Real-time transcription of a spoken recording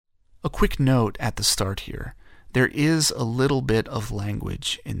A quick note at the start here. There is a little bit of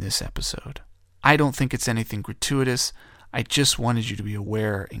language in this episode. I don't think it's anything gratuitous. I just wanted you to be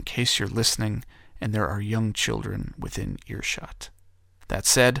aware in case you're listening and there are young children within earshot. That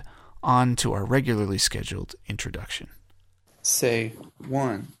said, on to our regularly scheduled introduction. Say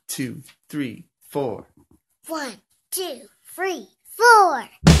 1, 2, 3, 4. 1, 2, 3, 4.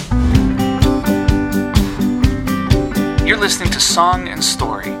 You're listening to Song and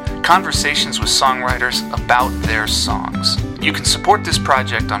Story, conversations with songwriters about their songs. You can support this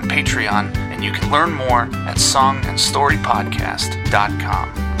project on Patreon, and you can learn more at songandstorypodcast.com.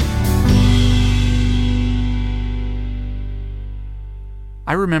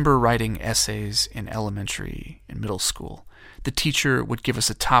 I remember writing essays in elementary and middle school. The teacher would give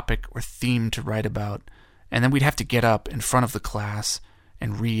us a topic or theme to write about, and then we'd have to get up in front of the class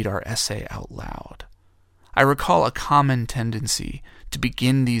and read our essay out loud. I recall a common tendency to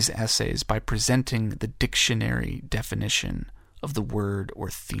begin these essays by presenting the dictionary definition of the word or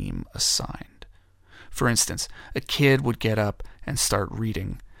theme assigned. For instance, a kid would get up and start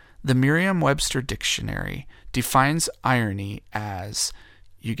reading. The Merriam-Webster Dictionary defines irony as,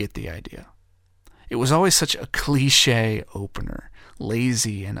 you get the idea. It was always such a cliché opener,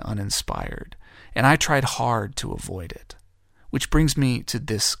 lazy and uninspired, and I tried hard to avoid it. Which brings me to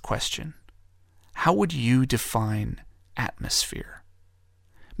this question. How would you define atmosphere?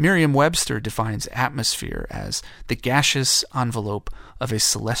 Merriam-Webster defines atmosphere as the gaseous envelope of a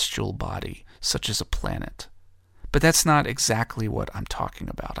celestial body, such as a planet. But that's not exactly what I'm talking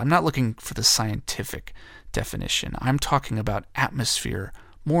about. I'm not looking for the scientific definition. I'm talking about atmosphere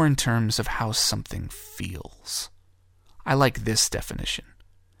more in terms of how something feels. I like this definition.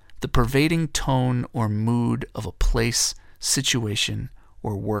 The pervading tone or mood of a place, situation,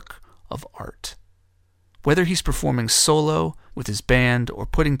 or work of art. Whether he's performing solo with his band or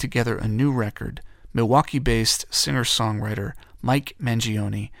putting together a new record, Milwaukee-based singer-songwriter Mike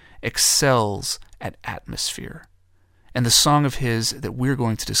Mangione excels at atmosphere. And the song of his that we're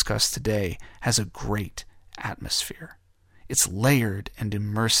going to discuss today has a great atmosphere. It's layered and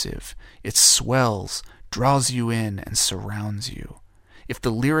immersive. It swells, draws you in, and surrounds you. If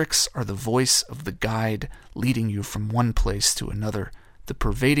the lyrics are the voice of the guide leading you from one place to another, the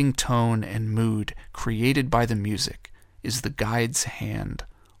pervading tone and mood created by the music is the guide's hand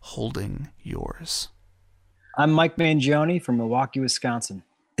holding yours. I'm Mike Mangione from Milwaukee, Wisconsin.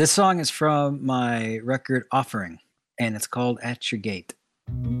 This song is from my record Offering, and it's called At Your Gate.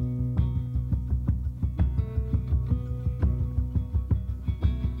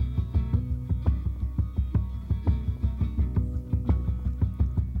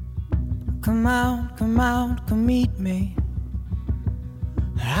 Come out, come meet me.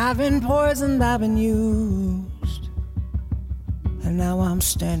 I've been poisoned, I've been used, and now I'm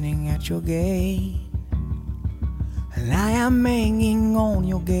standing at your gate, and I am hanging on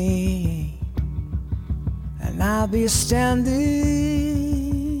your gate, and I'll be standing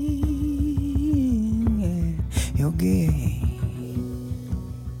at your gate.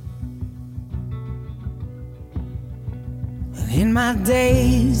 And in my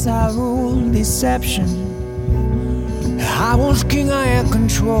days I ruled deception. I was king, I had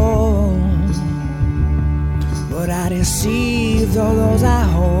control, but I deceived all those I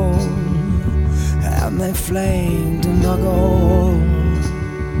hold, and they flamed in the gold,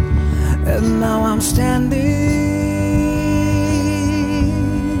 and now I'm standing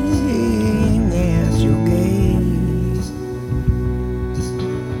at your gate,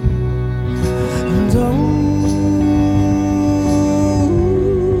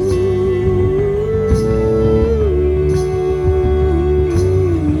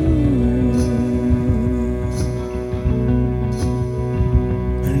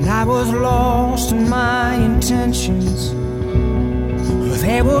 and I was lost in my intentions,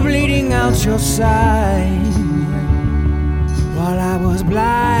 they were bleeding out your side, while I was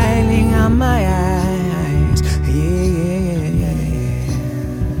blinding on my eyes.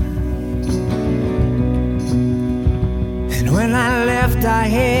 And when I left I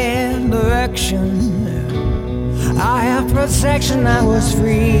had direction, I have protection, I was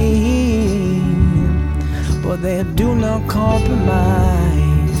free, but they do not compromise.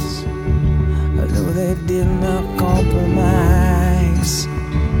 No, they did not compromise.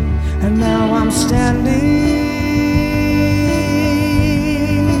 And now I'm standing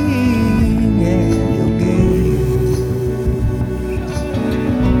at your gate.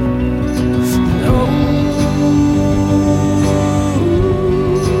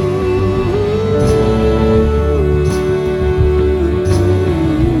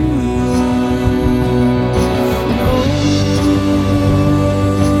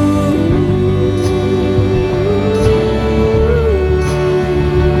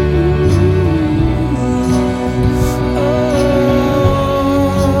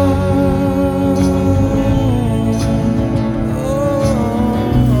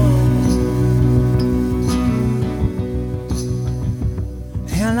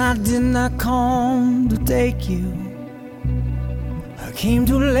 I come to take you. I came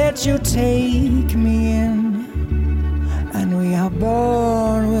to let you take me in, and we are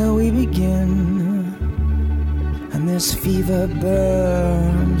born where we begin, and this fever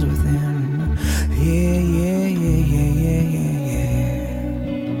burns within. Yeah, yeah, yeah, yeah, yeah, yeah, yeah.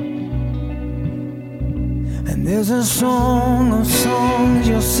 And there's a song of songs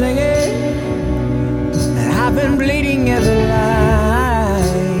you're singing, and I've been bleeding every line.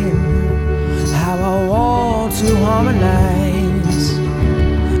 How I want to harmonize.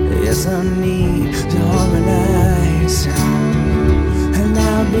 Yes, I need to harmonize, and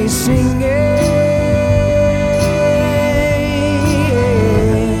I'll be singing.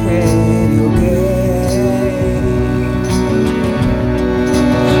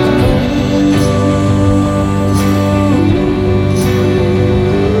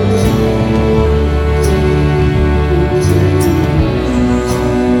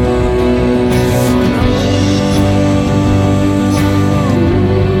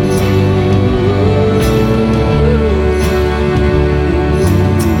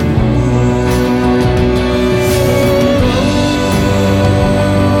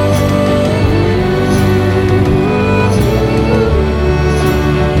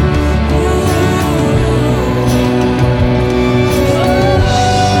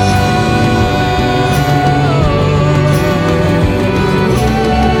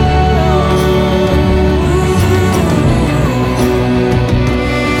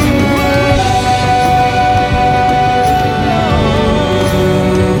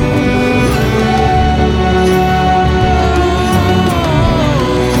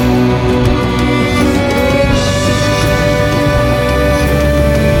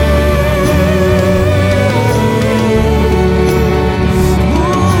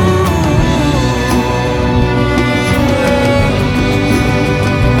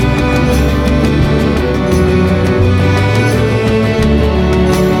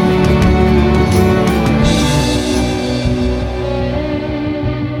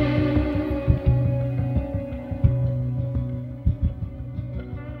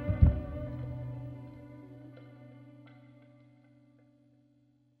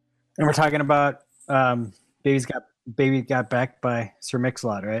 And we're talking about Baby Got Back by Sir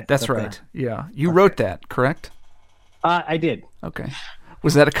Mix-a-Lot, right? That's right. Yeah. You wrote that, correct? I did. Okay.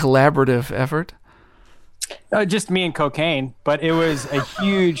 Was that a collaborative effort? Just me and cocaine, but it was a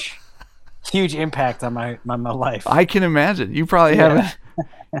huge impact on my life. I can imagine. You probably haven't.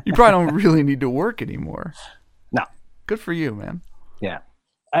 You probably don't really need to work anymore. No. Good for you, man. Yeah.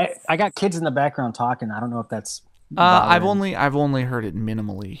 I got kids in the background talking. I don't know if that's I've only heard it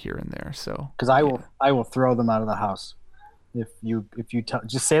minimally here and there, so because I will throw them out of the house if you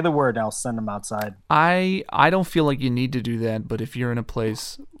just say the word, I'll send them outside. I don't feel like you need to do that, but if you're in a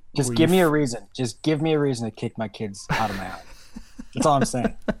place, just give me a reason. Just give me a reason to kick my kids out of my house. That's all I'm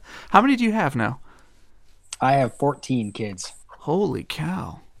saying. How many do you have now? I have 14 kids. Holy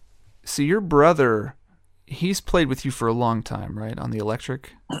cow! So your brother, he's played with you for a long time, right? On the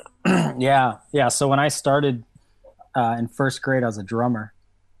electric. Yeah. So when I started in first grade, I was a drummer,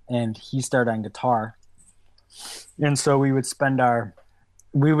 and he started on guitar. And so we would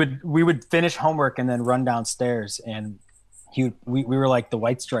we would finish homework and then run downstairs, and we were like the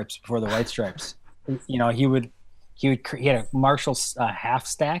White Stripes before the White Stripes. You know, he had a Marshall half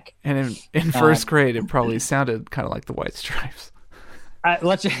stack. And in first grade, it probably sounded kind of like the White Stripes. My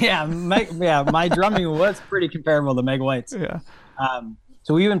drumming was pretty comparable to Meg White's. Yeah.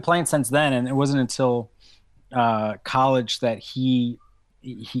 So we've been playing since then, and it wasn't until college that he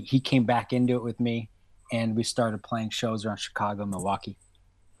came back into it with me, and we started playing shows around Chicago, Milwaukee.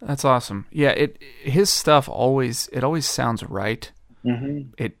 That's awesome. Yeah, his stuff always sounds right.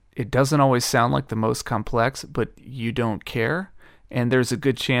 Mm-hmm. It doesn't always sound like the most complex, but you don't care, and there's a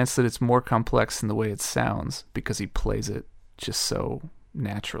good chance that it's more complex than the way it sounds because he plays it just so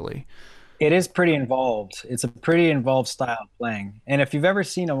naturally. It is pretty involved. It's a pretty involved style of playing. And if you've ever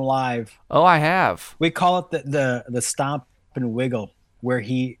seen him live, oh, I have. We call it the stomp and wiggle, where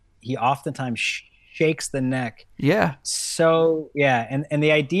he oftentimes shakes the neck. Yeah. So yeah, and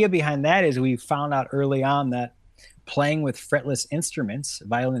the idea behind that is we found out early on that playing with fretless instruments,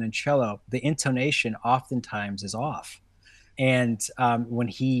 violin and cello, the intonation oftentimes is off. And when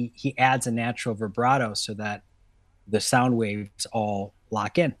he adds a natural vibrato so that the sound waves all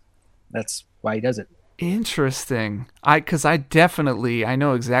lock in. That's why he does it. Interesting. Because I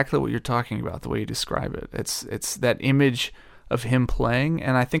know exactly what you're talking about, the way you describe it. It's that image of him playing,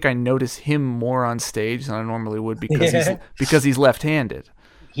 and I think I notice him more on stage than I normally would because he's left-handed.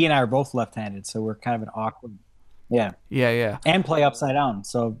 He and I are both left-handed, so we're kind of an awkward Yeah, Yeah. and play upside down.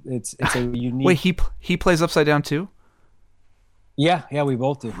 So it's a unique. Wait, he plays upside down too? Yeah, we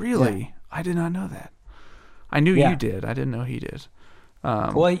both do. Really? I did not know that. I knew Yeah. you did. I didn't know he did.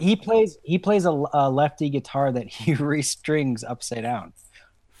 Well, he plays a lefty guitar that he restrings upside down.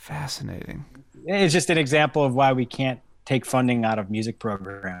 Fascinating. It's just an example of why we can't take funding out of music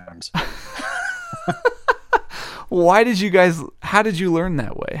programs. How did you learn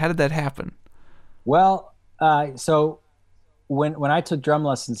that way? How did that happen? Well, so when I took drum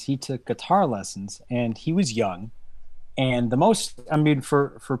lessons, he took guitar lessons, and he was young. And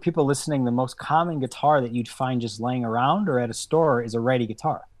for people listening, the most common guitar that you'd find just laying around or at a store is a righty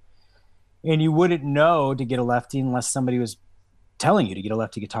guitar. And you wouldn't know to get a lefty unless somebody was telling you to get a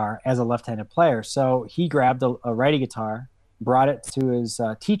lefty guitar as a left-handed player. So he grabbed a righty guitar, brought it to his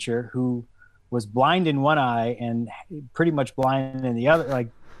teacher, who was blind in one eye and pretty much blind in the other, like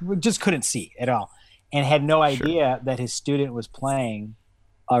just couldn't see at all, and had no idea that his student was playing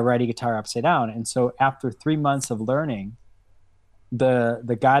a righty guitar upside down. And so after 3 months of learning,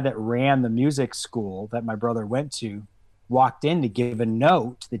 the guy that ran the music school that my brother went to walked in to give a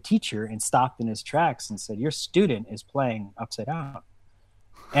note to the teacher and stopped in his tracks and said, "Your student is playing upside down."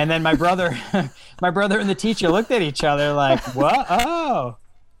 And then my brother and the teacher looked at each other like, "What? Oh."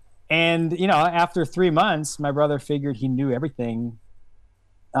 And, after 3 months, my brother figured he knew everything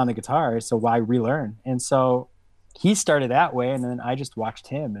on the guitar, so why relearn? And so he started that way, and then I just watched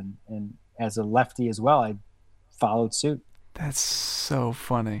him, and as a lefty as well, I followed suit. That's so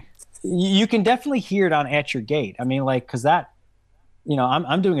funny. You can definitely hear it on At Your Gate. I mean, like, because that,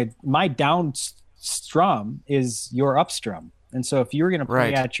 I'm doing my down strum is your up strum. And so if you were going to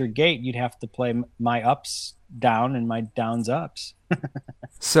play At Your Gate, you'd have to play my ups down and my downs ups.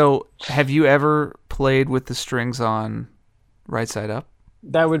 So have you ever played with the strings on right side up?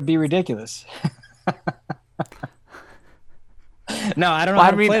 That would be ridiculous. No, I don't know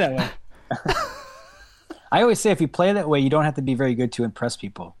how to play that way. I always say if you play that way, you don't have to be very good to impress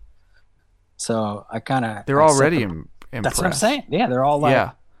people. So they're already impressed. That's what I'm saying. Yeah, they're all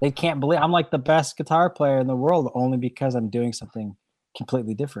like, they can't believe I'm like the best guitar player in the world only because I'm doing something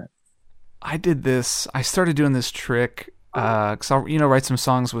completely different. I started doing this trick because I'll write some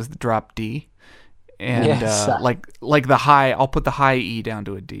songs with drop D, and like the high, I'll put the high E down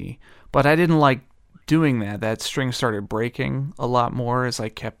to a D, but I didn't like doing that. That string started breaking a lot more as I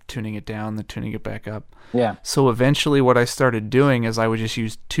kept tuning it down, then tuning it back up. Yeah. So eventually what I started doing is I would just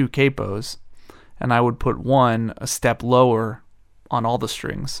use 2 capos, and I would put one a step lower on all the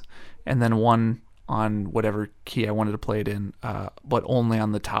strings, and then one on whatever key I wanted to play it in, but only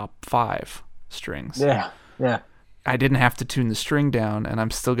on the top 5 strings. Yeah. I didn't have to tune the string down, and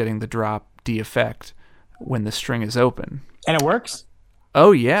I'm still getting the drop D effect when the string is open. And it works?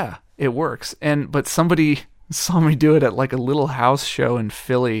 Oh yeah, it works. But somebody saw me do it at like a little house show in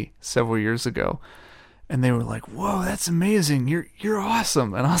Philly several years ago, and they were like, "Whoa, that's amazing! You're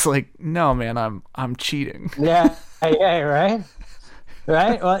awesome!" And I was like, "No, man, I'm cheating." Yeah, right.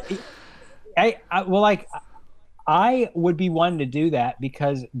 Well, I would be one to do that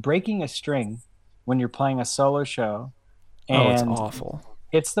because breaking a string when you're playing a solo show, it's awful.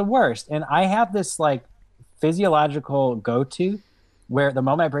 It's the worst. And I have this like physiological go-to where the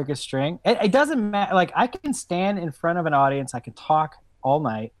moment I break a string, it doesn't matter. Like I can stand in front of an audience, I can talk all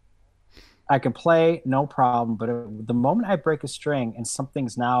night, I can play no problem. But the moment I break a string and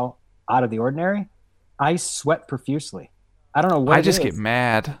something's now out of the ordinary, I sweat profusely. I don't know what I just get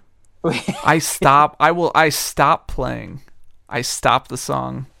mad. I stop playing. I stop the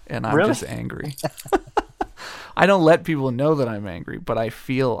song and I'm just angry. I don't let people know that I'm angry, but I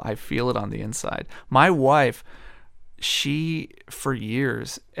feel it on the inside. My wife, she for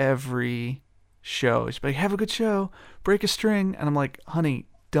years, every show, she'd be like, "Have a good show, break a string," and I'm like, "Honey,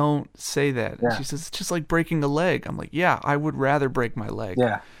 don't say that." Yeah. And she says, "It's just like breaking a leg." I'm like, "Yeah, I would rather break my leg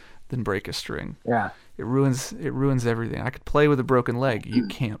than break a string." Yeah. It ruins everything. I could play with a broken leg. You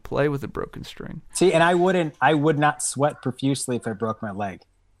can't play with a broken string. See, and I would not sweat profusely if I broke my leg.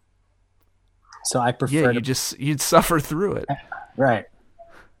 So I prefer you'd suffer through it. Right.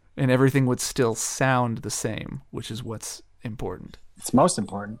 And everything would still sound the same, which is what's important. It's most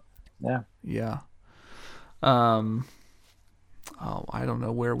important. Yeah. Yeah. I don't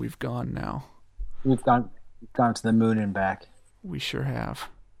know where we've gone now. We've gone to the moon and back. We sure have.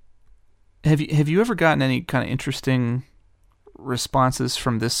 Have you ever gotten any kind of interesting responses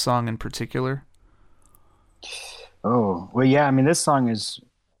from this song in particular? Oh, well, yeah. I mean, this song is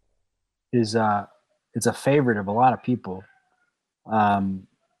it's a favorite of a lot of people.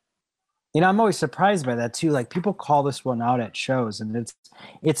 I'm always surprised by that too. Like people call this one out at shows, and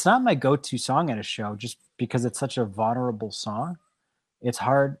it's not my go-to song at a show just because it's such a vulnerable song. It's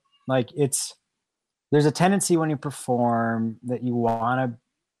hard. Like there's a tendency when you perform that you want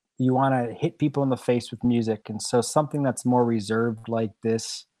to hit people in the face with music, and so something that's more reserved like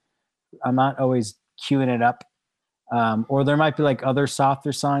this, I'm not always queuing it up. Or there might be like other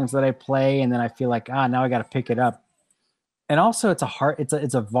softer songs that I play, and then I feel like now I got to pick it up. And also it's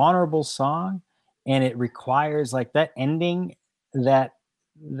a vulnerable song, and it requires like that ending, that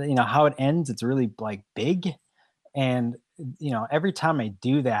how it ends, it's really like big. And every time I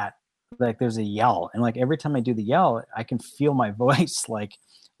do that, like there's a yell, and like every time I do the yell, I can feel my voice like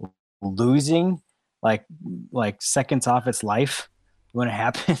losing like seconds off its life when it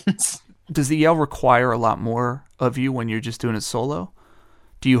happens. Does the yell require a lot more of you when you're just doing it solo?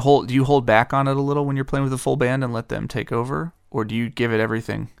 Do you hold back on it a little when you're playing with a full band and let them take over, or do you give it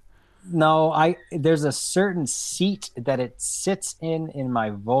everything? No, there's a certain seat that it sits in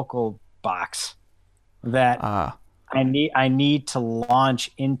my vocal box that I need to launch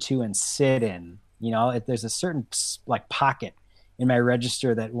into and sit in. There's a certain like pocket in my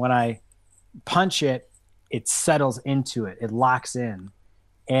register that when I punch it, it settles into it. It locks in,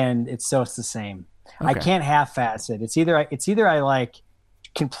 and it's the same. Okay. I can't half-ass it. It's either I like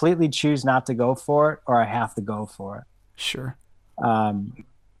completely choose not to go for it, or I have to go for it. Sure.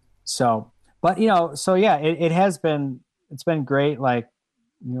 So yeah, it's been great. Like,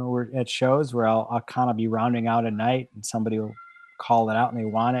 we're at shows where I'll kind of be rounding out a night and somebody will call it out and they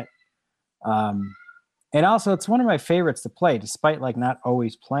want it. And also it's one of my favorites to play, despite like not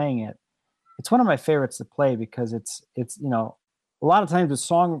always playing it. It's one of my favorites to play because it's a lot of times with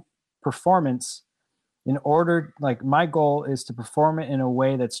song performance, in order, like my goal is to perform it in a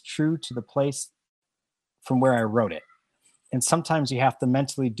way that's true to the place from where I wrote it. And sometimes you have to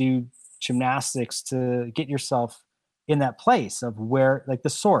mentally do gymnastics to get yourself in that place of where, like the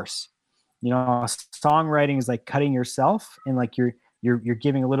source, songwriting is like cutting yourself, and like you're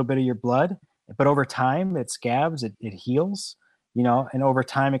giving a little bit of your blood, but over time it scabs, it heals, and over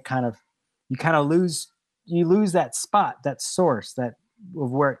time you lose that spot, that source, that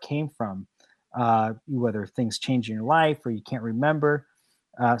of where it came from, whether things change in your life or you can't remember.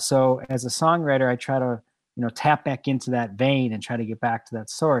 So as a songwriter, I try to, tap back into that vein and try to get back to that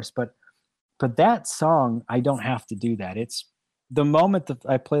source. But that song, I don't have to do that. It's the moment that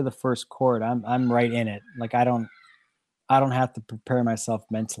I play the first chord, I'm right in it. Like I don't have to prepare myself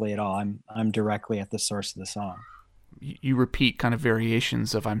mentally at all. I'm directly at the source of the song. You repeat kind of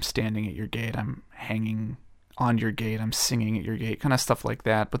variations of I'm standing at your gate, I'm hanging on your gate, I'm singing at your gate, kind of stuff like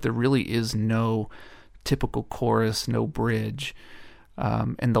that. But there really is no typical chorus, no bridge.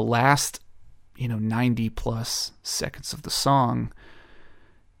 And the last, 90 plus seconds of the song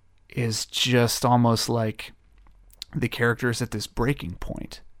is just almost like the character is at this breaking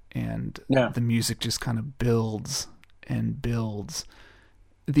point, and the music just kind of builds and builds.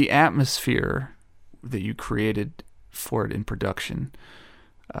 The atmosphere that you created for it in production,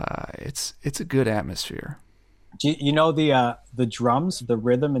 it's a good atmosphere. Do you know the drums, the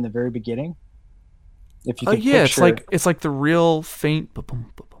rhythm in the very beginning? If you could picture... it's like the real faint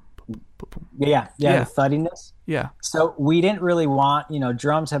ba-boom, ba-boom, ba-boom, ba-boom. Yeah, the thuddiness. Yeah. So we didn't really want,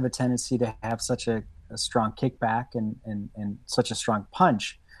 drums have a tendency to have such a strong kickback and such a strong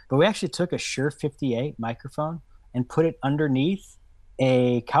punch, but we actually took a Shure 58 microphone and put it underneath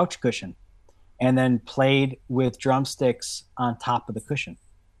a couch cushion, and then played with drumsticks on top of the cushion,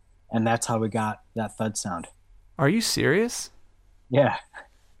 and that's how we got that thud sound. Are you serious? Yeah.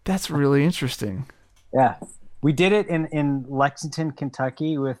 That's really interesting. Yeah. We did it in Lexington,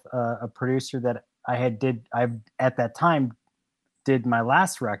 Kentucky with a producer that I at that time did my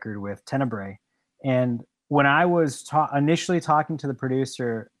last record with, Tenebrae. And when I was initially talking to the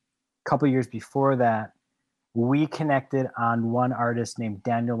producer a couple years before that, we connected on one artist named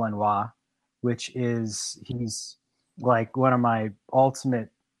Daniel Lanois, he's like one of my ultimate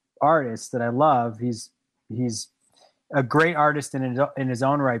artists that I love. He's a great artist in his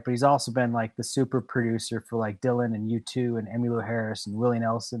own right, but he's also been like the super producer for like Dylan and U2 and Emmylou Harris and Willie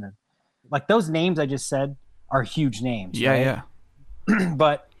Nelson, and like those names I just said are huge names. Yeah, right? Yeah.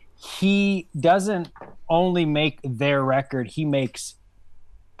 But he doesn't only make their record; he makes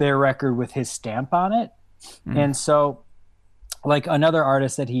their record with his stamp on it. And so, like another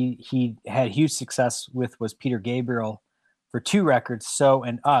artist that he had huge success with was Peter Gabriel for 2 records, So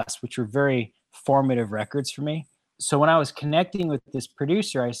and Us, which were very formative records for me. So when I was connecting with this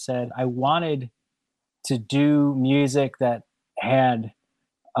producer, I said I wanted to do music that had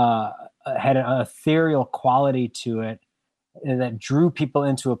an ethereal quality to it, that drew people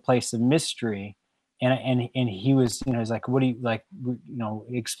into a place of mystery. And he was, he's like, what do you like,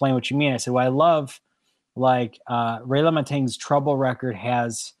 explain what you mean. I said, well, I love like Ray LaMontagne's Trouble record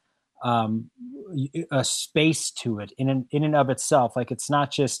has a space to it in and of itself. Like it's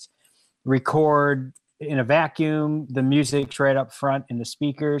not just record in a vacuum, the music's right up front in the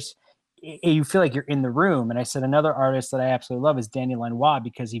speakers. You feel like you're in the room. And I said, another artist that I absolutely love is Danny Lanois,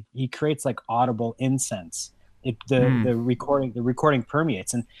 because he creates like audible incense. The recording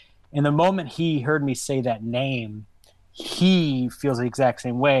permeates. And in the moment he heard me say that name, he feels the exact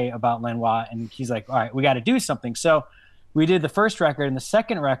same way about Lanois. And he's like, all right, we got to do something. So we did the first record, and the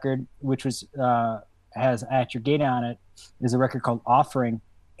second record, which was has At Your Gate on it, is a record called Offering.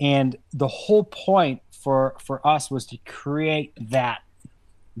 And the whole point for us was to create that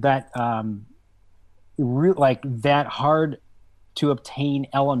hard to obtain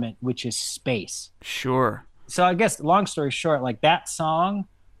element, which is space. Sure. So I guess long story short, like that song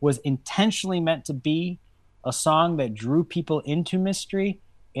was intentionally meant to be a song that drew people into mystery.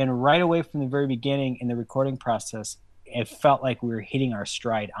 And right away from the very beginning in the recording process, it felt like we were hitting our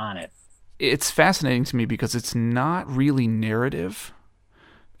stride on it. It's fascinating to me because it's not really narrative,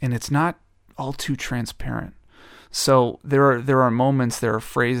 and it's not all too transparent. So there are moments, there are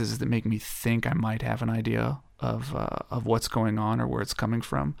phrases that make me think I might have an idea of what's going on or where it's coming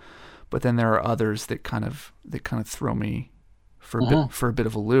from, but then there are others that kind of throw me for a bit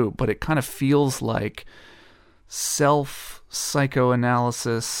of a loop. But it kind of feels like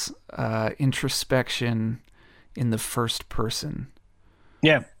psychoanalysis, introspection in the first person.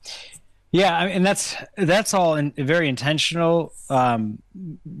 Yeah. I mean, and that's all very intentional.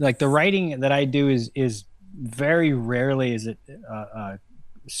 Like the writing that I do is very rarely is it a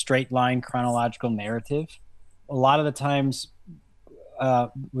straight line chronological narrative. A lot of the times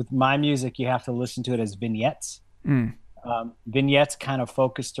with my music, you have to listen to it as vignettes. Vignettes kind of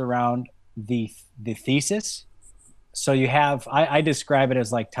focused around the thesis. So you have, I describe it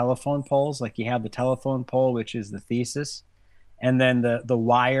as like telephone poles. Like you have the telephone pole, which is the thesis, and then the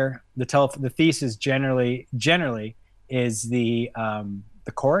wire. The thesis generally is the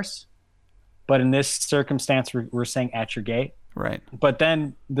chorus, but in this circumstance, we're saying At Your Gate. Right. But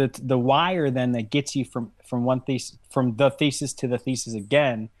then the wire then that gets you from one thesis, from the thesis to the thesis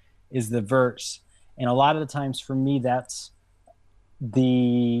again, is the verse. And a lot of the times for me, that's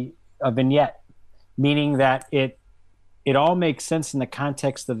a vignette, meaning that it all makes sense in the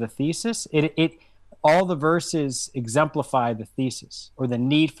context of the thesis. It all the verses exemplify the thesis or the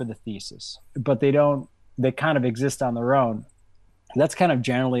need for the thesis, but they kind of exist on their own. That's kind of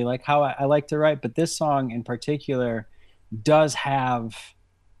generally like how I like to write. But this song in particular does have,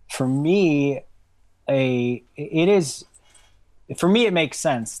 for me, it makes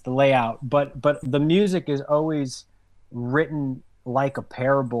sense, the layout, but the music is always written like a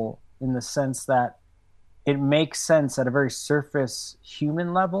parable in the sense that it makes sense at a very surface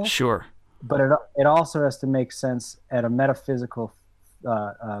human level. Sure. But it also has to make sense at a metaphysical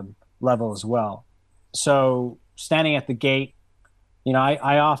level as well. So Standing at the Gate,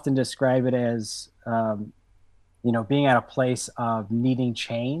 I often describe it as, being at a place of needing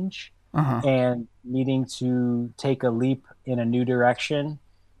change and needing to take a leap in a new direction.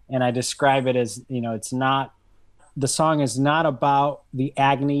 And I describe it as, the song is not about the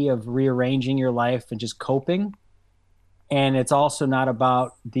agony of rearranging your life and just coping. And it's also not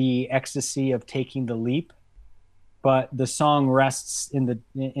about the ecstasy of taking the leap, but the song rests in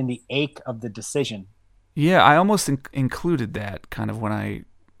the ache of the decision. Yeah, I almost included that kind of when I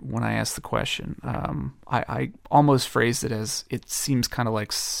asked the question. I almost phrased it as, it seems kind of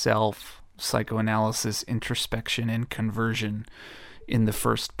like psychoanalysis, introspection, and conversion in the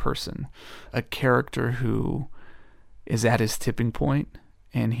first person. A character who is at his tipping point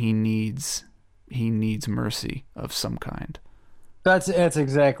and he needs mercy of some kind. That's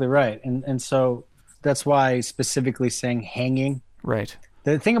exactly right. And so that's why specifically saying hanging. Right.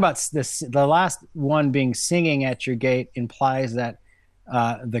 The thing about this, the last one being Singing at Your Gate, implies that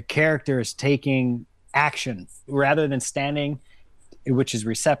the character is taking action rather than standing, which is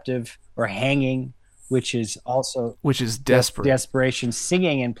receptive, or hanging, which is desperate. Desperation.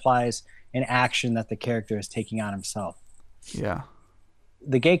 Singing implies an action that the character is taking on himself. Yeah.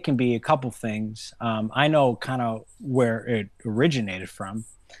 The gate can be a couple things. I know kind of where it originated from,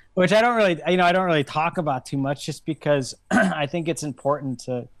 which I don't really talk about too much, just because I think it's important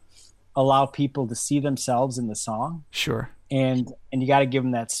to allow people to see themselves in the song. Sure. And you got to give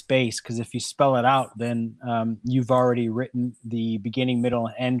them that space, because if you spell it out, then you've already written the beginning, middle,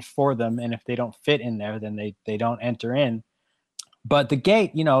 and end for them. And if they don't fit in there, then they don't enter in. But the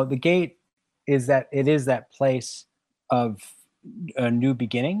gate is that place of new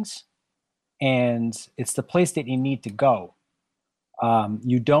beginnings, and it's the place that you need to go.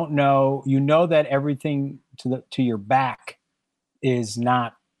 You don't know, you know that everything to your back is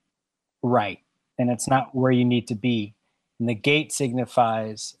not right, and it's not where you need to be. And the gate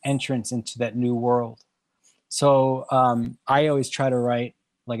signifies entrance into that new world. So I always try to write,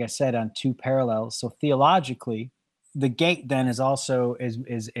 like I said, on two parallels. So theologically, the gate then is also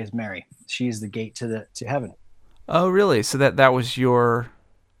is Mary. She is the gate to heaven. Oh, really? So that was your,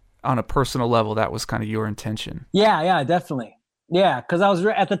 on a personal level, that was kind of your intention. Yeah, definitely. Yeah, because I was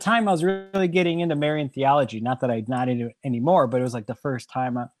at the time I was really getting into Marian theology. Not that I'm not into it anymore, but it was like the first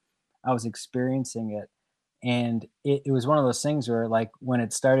time I was experiencing it, and it was one of those things where, like, when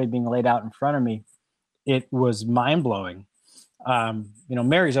it started being laid out in front of me, it was mind blowing.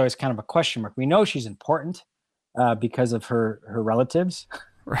 Mary's always kind of a question mark. We know she's important because of her relatives,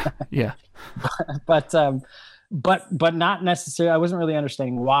 Right. Yeah. but not necessarily. I wasn't really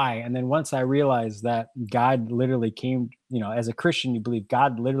understanding why. And then once I realized that God literally came, as a Christian, you believe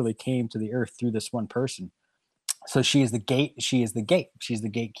God literally came to the earth through this one person. So she is the gate. She is the gate. She's the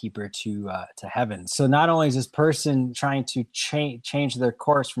gatekeeper to heaven. So not only is this person trying to change their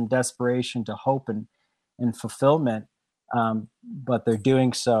course from desperation to hope and fulfillment, but they're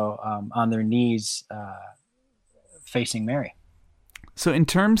doing so on their knees, facing Mary. So in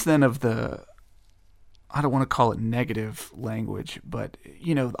terms then of the, I don't want to call it negative language, but,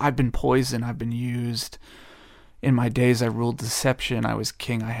 I've been poisoned, I've been used. In my days, I ruled deception. I was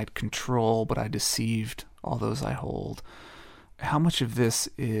king, I had control, but I deceived all those I hold. How much of this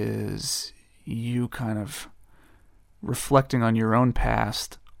is you kind of reflecting on your own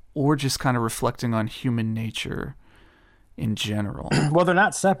past, or just kind of reflecting on human nature in general? Well, they're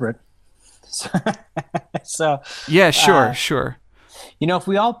not separate. So yeah, sure. If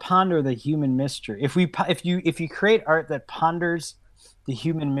we all ponder the human mystery, if you create art that ponders the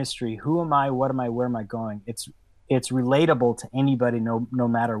human mystery, who am I, what am I, where am I going? It's relatable to anybody, no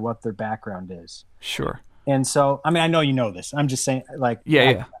matter what their background is. Sure. And so, I know you know this. I'm just saying, like,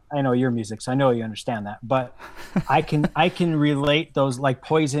 yeah. I know your music, so I know you understand that. But I can relate those, like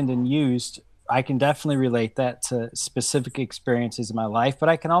Poisoned and Used. I can definitely relate that to specific experiences in my life, but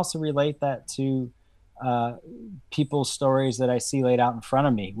I can also relate that to people's stories that I see laid out in front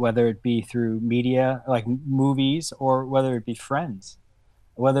of me, whether it be through media, like movies, or whether it be friends,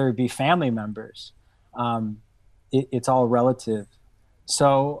 whether it be family members. It's all relative.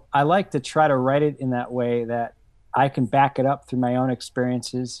 So I like to try to write it in that way that I can back it up through my own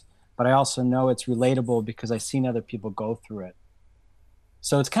experiences, but I also know it's relatable because I've seen other people go through it.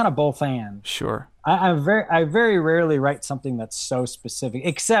 So it's kind of both and. Sure. I very rarely write something that's so specific,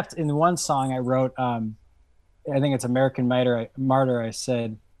 except in one song I wrote, I think it's American Martyr. I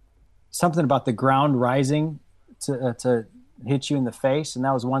said something about the ground rising to hit you in the face. And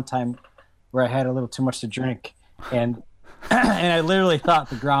that was one time where I had a little too much to drink. And and I literally thought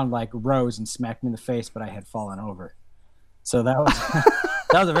the ground like rose and smacked me in the face, but I had fallen over. So that was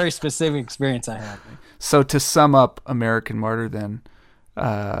that was a very specific experience I had. So to sum up American Martyr then,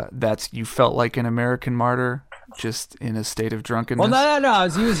 that's, you felt like an American martyr just in a state of drunkenness? Well, no, I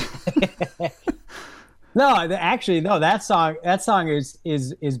was using No, that song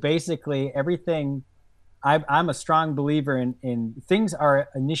is basically everything. I'm a strong believer in things are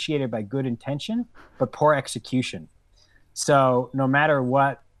initiated by good intention but poor execution. So no matter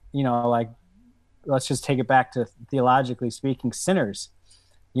what, like, let's just take it back to theologically speaking, sinners.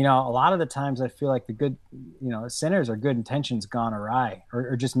 A lot of the times I feel like the good, sinners are good intentions gone awry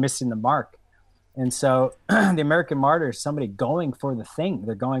or just missing the mark. And so the American Martyr is somebody going for the thing.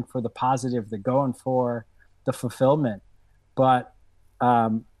 They're going for the positive. They're going for the fulfillment. But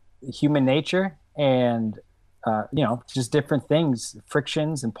human nature and, just different things,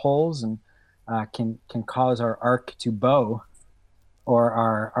 frictions and pulls, and can cause our arc to bow, or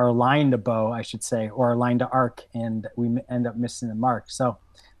our line to bow, I should say, or our line to arc, and we end up missing the mark. So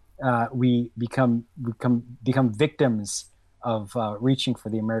we become victims of reaching for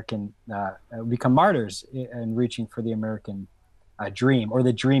the American, become martyrs in reaching for the American dream, or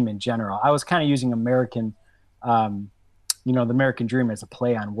the dream in general. I was kind of using American, the American dream as a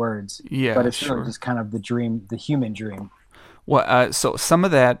play on words. Yeah, but it's sure. really just kind of the dream, the human dream. Well, so some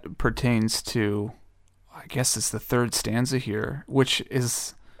of that pertains to, I guess it's the third stanza here, which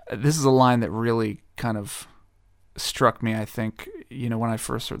is, this is a line that really kind of struck me, I think, when I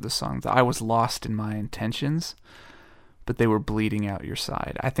first heard the song. I was lost in my intentions, but they were bleeding out your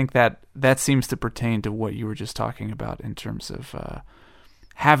side. I think that seems to pertain to what you were just talking about in terms of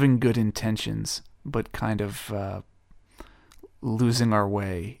having good intentions, but kind of losing our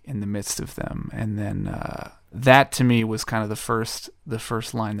way in the midst of them, and then that to me was kind of the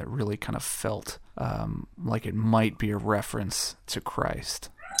first line that really kind of felt like it might be a reference to Christ.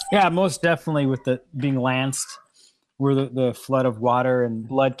 Yeah, most definitely, with the being lanced, where the flood of water and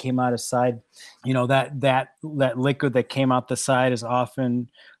blood came out his side. You know, that liquid that came out the side is often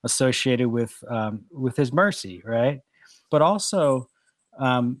associated with his mercy, right? But also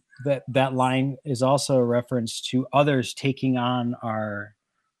that line is also a reference to others taking on our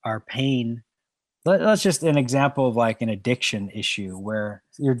pain. That's just an example of like an addiction issue where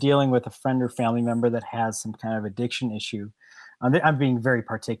you're dealing with a friend or family member that has some kind of addiction issue. I'm being very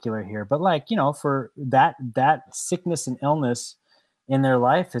particular here, but like, you know, for that sickness and illness in their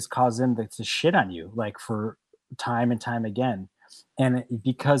life has caused them to shit on you, like for time and time again. And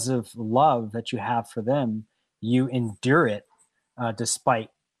because of love that you have for them, you endure it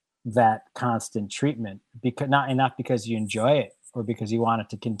despite that constant treatment, because not because you enjoy it or because you want it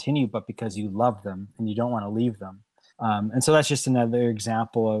to continue, but because you love them and you don't want to leave them. And so that's just another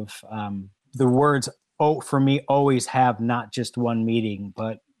example of the words, for me, always have not just one meaning,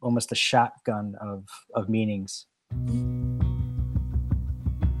 but almost a shotgun of meanings.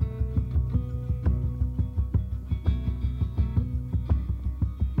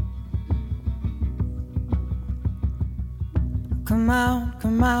 Come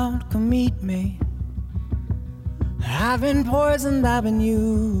out, come meet me. I've been poisoned, I've been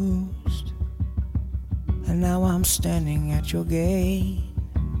used, and now I'm standing at your gate.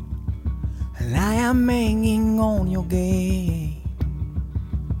 And I am hanging on your gate,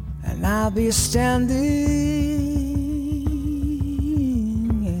 and I'll be standing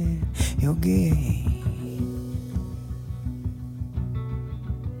at your gate.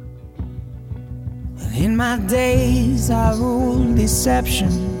 And in my days I ruled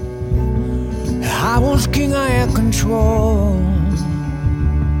deception. I was king, I had control,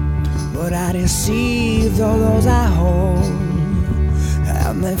 but I deceived all those I hold.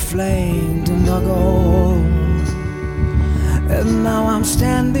 And they flamed in the gold, and now I'm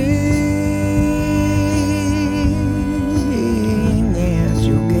standing at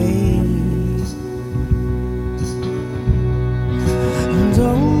your gate.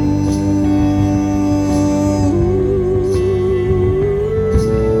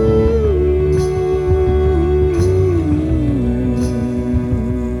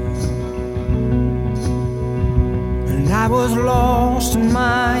 And I was lost in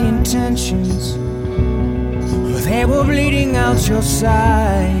my intentions, they were bleeding out your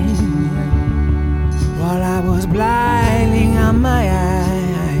side, while I was blinding out my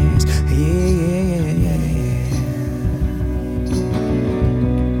eyes.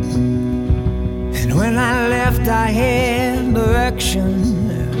 And when I left I had direction,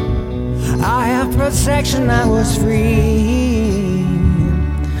 I have protection, I was free,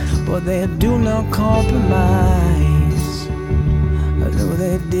 but they do not compromise. No,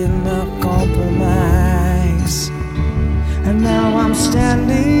 they did not compromise. And now I'm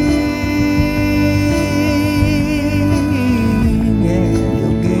standing at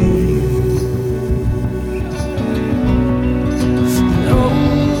your gate.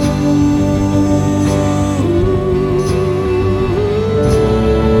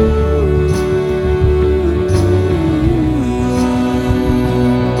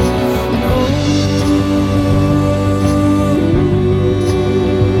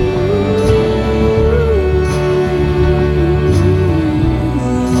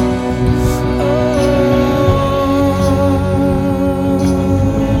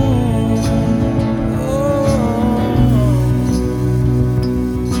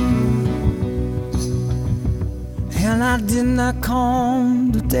 I did not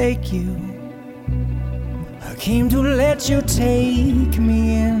come to take you, I came to let you take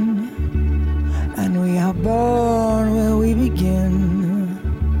me in. And we are born where we begin,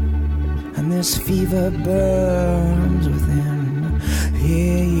 and this fever burns within.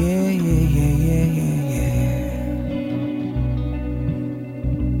 Yeah, yeah, yeah, yeah, yeah, yeah.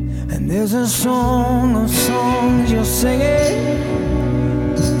 And there's a song of songs you're singing,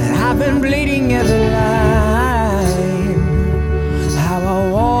 and I've been bleeding at the line. How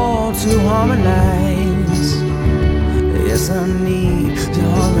I want to harmonize, yes, I need to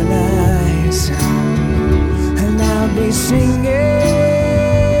harmonize, and I'll be singing.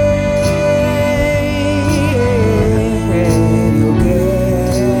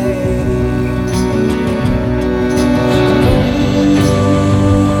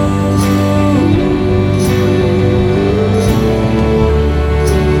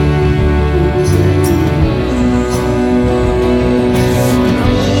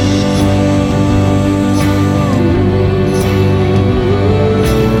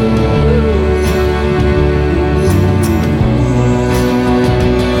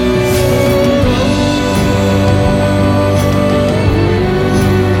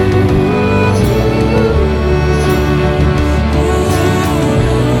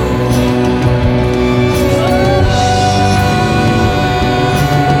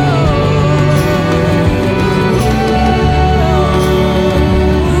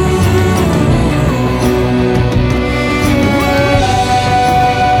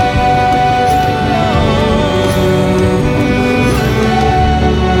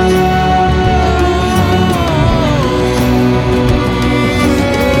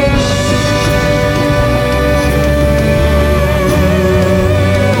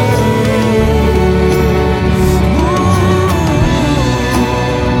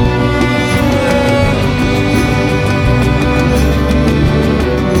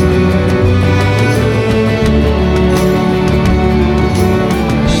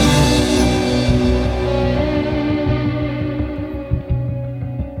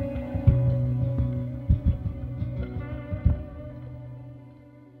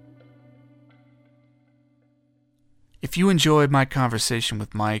 If you enjoyed my conversation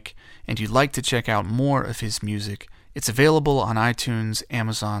with Mike and you'd like to check out more of his music, it's available on iTunes,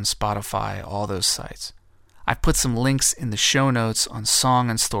 Amazon, Spotify, all those sites. I've put some links in the show notes on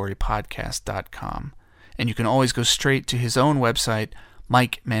songandstorypodcast.com, and you can always go straight to his own website,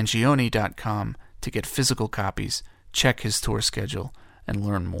 MikeMangione.com, to get physical copies, check his tour schedule, and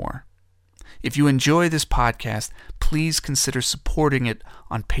learn more. If you enjoy this podcast, please consider supporting it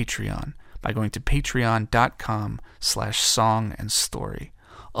on Patreon by going to patreon.com/songandstory.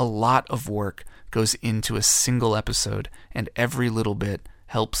 A lot of work goes into a single episode, and every little bit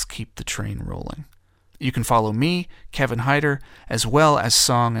helps keep the train rolling. You can follow me, Kevin Hyder, as well as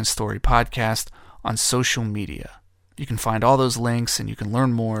Song and Story Podcast on social media. You can find all those links, and you can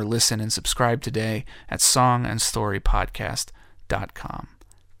learn more, listen, and subscribe today at songandstorypodcast.com.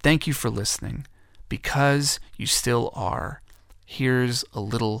 Thank you for listening. Because you still are, here's a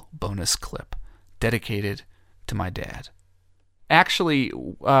little bonus clip dedicated to my dad. Actually,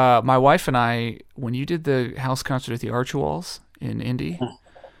 my wife and I, when you did the house concert at the Archewalls in Indy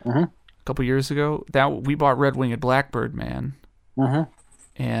a couple years ago, that we bought Red Winged Blackbird, man.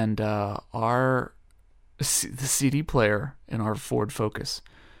 And the CD player in our Ford Focus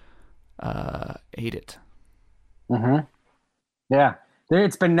ate it. Yeah.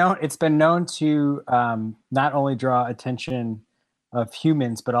 It's been known to not only draw attention of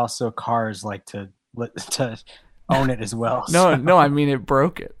humans, but also cars like to own it as well. No, I mean it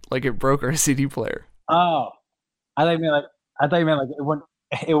broke it. Like it broke our CD player. Oh, I thought you meant like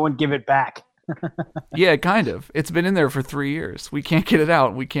it wouldn't give it back. Yeah, kind of. It's been in there for 3 years. We can't get it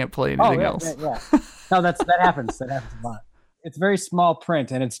out. We can't play anything else. Yeah. No, that happens. That happens a lot. It's very small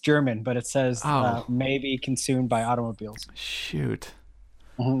print and it's German, but it says may be consumed by automobiles. Shoot.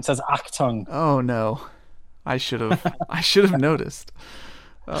 It says Achtung. Oh no, I should have noticed.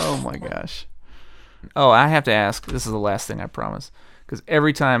 Oh my gosh. Oh, I have to ask. This is the last thing, I promise. Because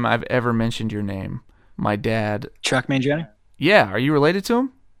every time I've ever mentioned your name, my dad. Chuck Mangione? Yeah, are you related to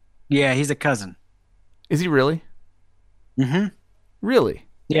him? Yeah, he's a cousin. Is he really? Really?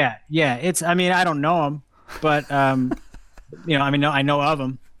 Yeah. I mean, I don't know him, but I know of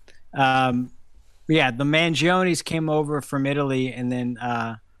him. Yeah, the Mangiones came over from Italy, and then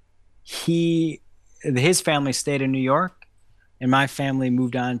his family stayed in New York, and my family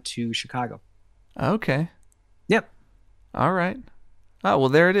moved on to Chicago. Okay. Yep. All right. Oh, well,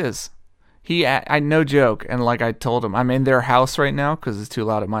 there it is. I no joke, and like I told him, I'm in their house right now because it's too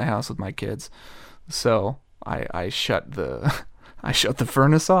loud at my house with my kids. So I shut the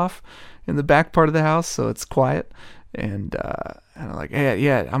furnace off in the back part of the house so it's quiet. And I'm like, hey,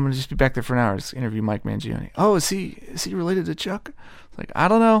 yeah, I'm gonna just be back there for an hour. Just interview Mike Mangione. Oh, is he related to Chuck? It's like, I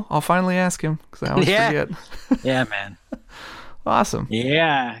don't know. I'll finally ask him because I always forget. Yeah, man. Awesome.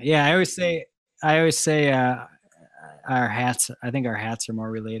 Yeah. I always say our hats. I think our hats are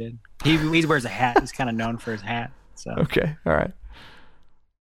more related. He wears a hat. He's kind of known for his hat. So okay, all right.